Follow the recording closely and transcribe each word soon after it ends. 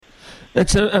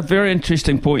It's a very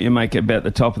interesting point you make about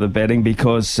the top of the batting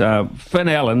because Finn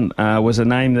Allen was a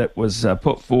name that was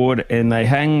put forward and they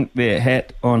hang their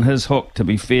hat on his hook, to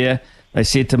be fair. They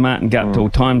said to Martin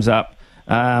Guptill, time's up.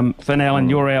 Finn Allen,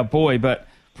 you're our boy. But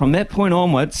from that point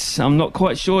onwards, I'm not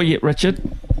quite sure yet, Richard.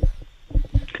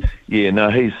 Yeah, no,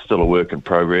 he's still a work in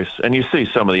progress. And you see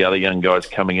some of the other young guys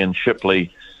coming in.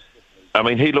 Shipley, I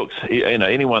mean, he looks,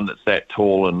 anyone that's that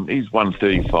tall, and he's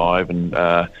 135, and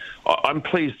I'm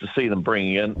pleased to see them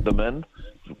bringing them in.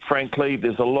 Frankly,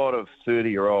 there's a lot of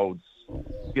 30-year-olds.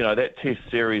 That test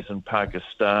series in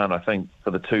Pakistan, I think,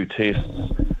 for the two tests,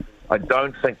 I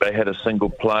don't think they had a single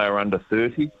player under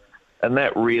 30, and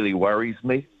that really worries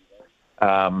me.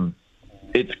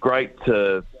 It's great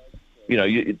to,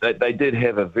 they did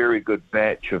have a very good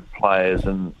batch of players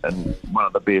and one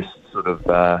of the best sort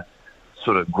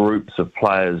of groups of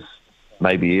players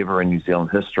maybe ever in New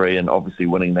Zealand history, and obviously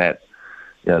winning that,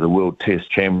 the World Test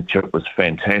Championship was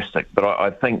fantastic. But I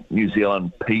think New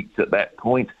Zealand peaked at that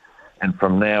point, and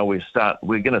from now we're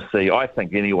going to see, I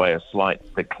think anyway, a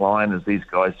slight decline as these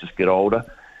guys just get older.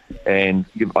 And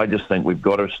I just think we've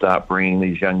got to start bringing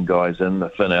these young guys in, the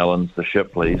Finn Allens, the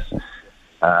Shipleys.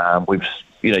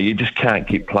 You just can't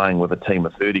keep playing with a team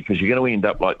of 30 because you're going to end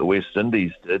up like the West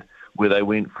Indies did, where they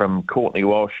went from Courtney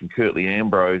Walsh and Curtly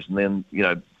Ambrose, and then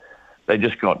they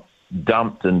just got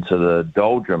dumped into the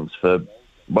doldrums for,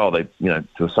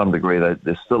 to some degree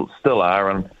they still are,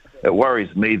 and it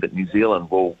worries me that New Zealand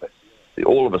will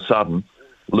all of a sudden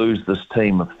lose this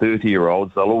team of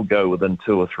 30-year-olds. They'll all go within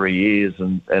 2 or 3 years,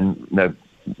 and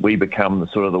we become the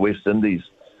sort of the West Indies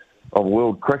of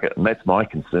world cricket, and that's my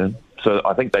concern. So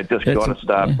I think they've just got to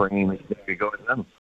start bringing these guys in.